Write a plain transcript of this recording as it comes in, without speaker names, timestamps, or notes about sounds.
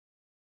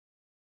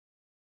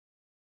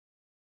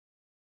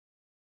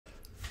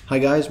Hi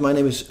guys, my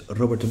name is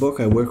Robert de Bok,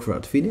 I work for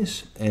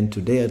Adfinis, and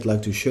today I'd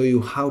like to show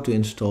you how to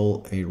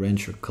install a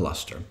Rancher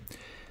cluster.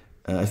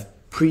 I've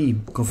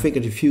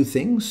pre-configured a few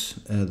things,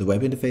 the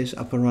web interface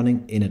up and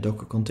running in a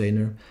Docker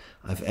container.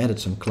 I've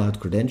added some cloud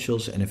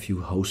credentials and a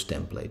few host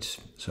templates,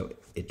 so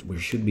we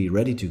should be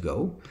ready to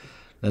go.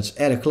 Let's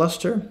add a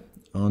cluster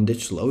on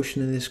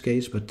DigitalOcean in this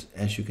case, but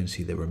as you can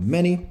see there were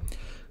many.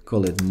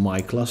 Call it my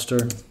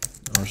cluster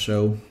or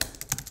so.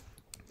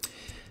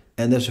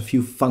 And there's a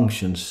few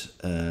functions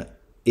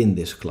in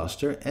this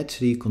cluster: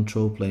 etcd,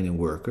 control plane, and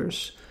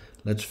workers.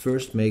 Let's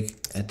first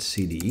make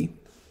etcd.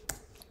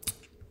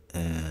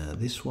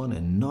 This one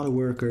and not a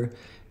worker.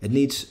 It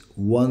needs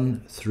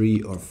 1,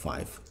 3, or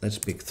 5. Let's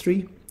pick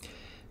 3.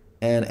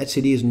 And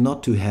etcd is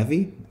not too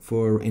heavy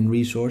in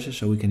resources,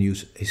 so we can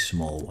use a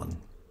small one.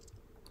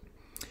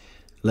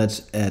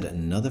 Let's add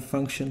another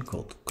function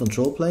called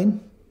control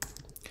plane.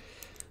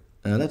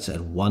 Let's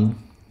add 1.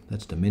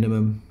 That's the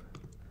minimum.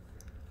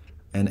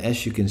 And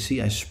as you can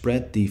see, I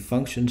spread the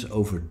functions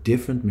over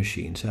different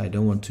machines. I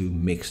don't want to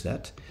mix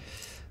that.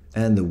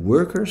 And the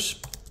workers,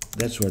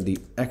 that's where the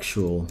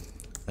actual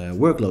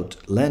workload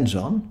lands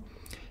on.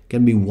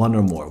 Can be 1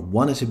 or more.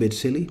 1 is a bit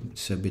silly,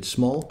 it's a bit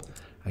small.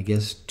 I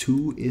guess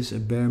 2 is a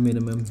bare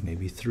minimum,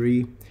 maybe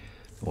 3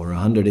 or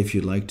 100 if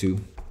you'd like to.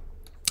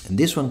 And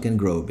this one can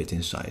grow a bit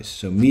in size.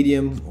 So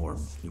medium or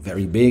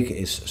very big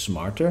is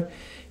smarter.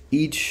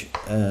 Each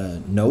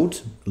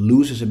node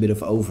loses a bit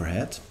of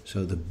overhead.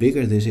 So the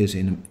bigger this is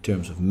in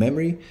terms of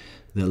memory,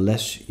 the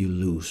less you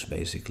lose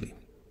basically.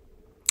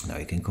 Now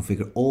you can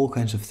configure all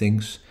kinds of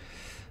things.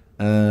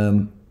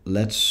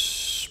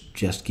 Let's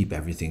just keep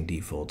everything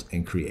default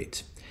and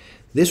create.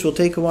 This will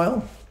take a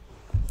while,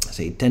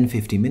 say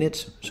 10-15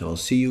 minutes, so I'll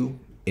see you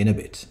in a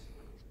bit.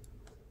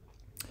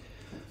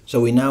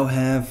 So we now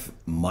have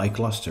my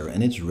cluster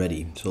and it's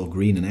ready. It's all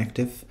green and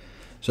active.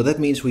 So that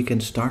means we can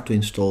start to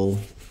install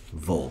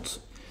Vault.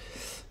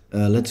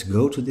 Let's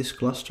go to this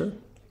cluster.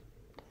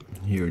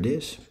 Here it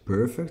is,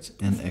 perfect,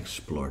 and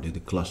explore, do the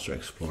cluster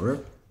explorer.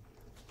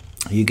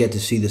 You get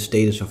to see the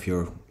status of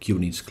your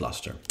Kubernetes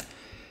cluster.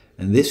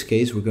 In this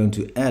case, we're going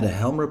to add a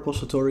Helm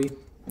repository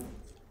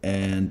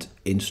and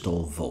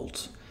install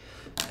Vault.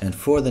 And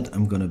for that,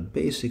 I'm going to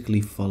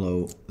basically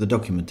follow the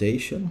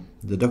documentation.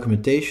 The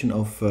documentation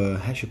of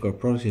HashiCorp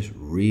products is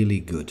really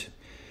good.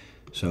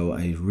 So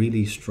I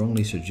really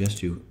strongly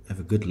suggest you have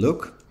a good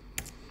look.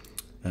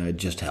 It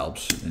just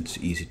helps. It's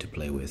easy to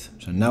play with.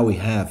 So now we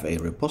have a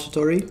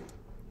repository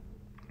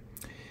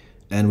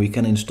and we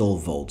can install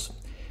Vault.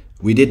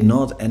 We did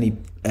not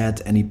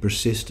add any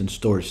persistent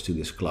storage to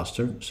this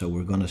cluster, so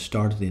we're going to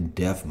start it in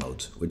dev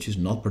mode, which is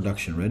not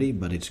production ready,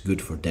 but it's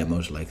good for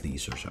demos like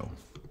these or so.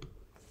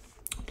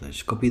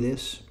 Let's copy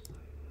this.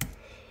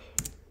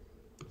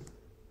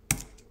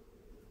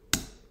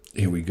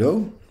 Here we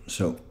go.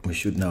 So we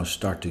should now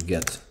start to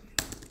get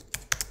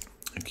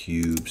a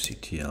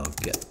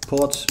kubectl get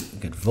pods,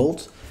 get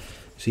Vault.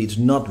 See, it's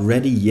not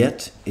ready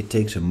yet. It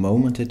takes a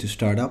moment to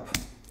start up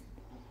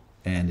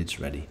and it's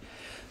ready.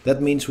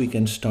 That means we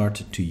can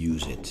start to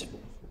use it.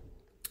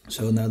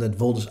 So now that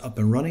Vault is up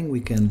and running,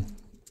 we can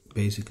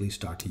basically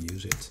start to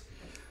use it.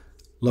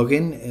 Log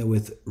in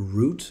with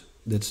root.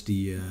 That's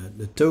the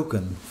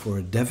token for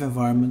a dev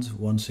environment.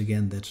 Once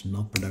again, that's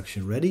not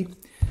production ready,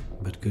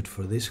 but good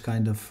for this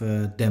kind of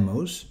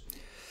demos.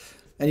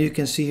 And you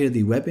can see here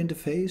the web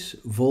interface.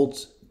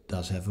 Vault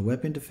does have a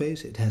web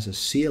interface. It has a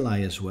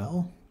CLI as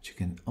well, which you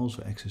can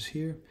also access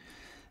here.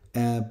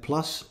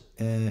 Plus,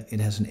 it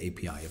has an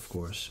API, of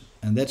course.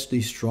 And that's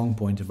the strong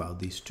point about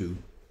these two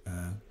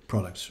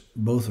products.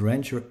 Both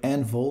Rancher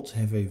and Vault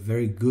have a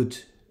very good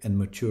and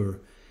mature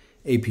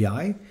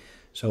API.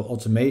 So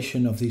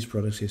automation of these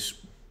products is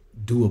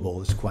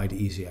doable. It's quite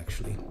easy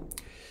actually.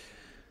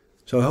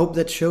 So I hope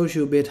that shows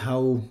you a bit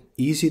how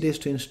easy it is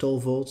to install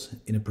Vault.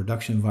 In a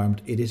production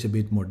environment it is a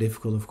bit more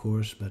difficult of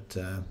course, but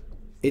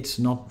it's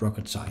not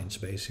rocket science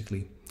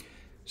basically.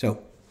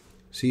 So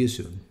see you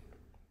soon.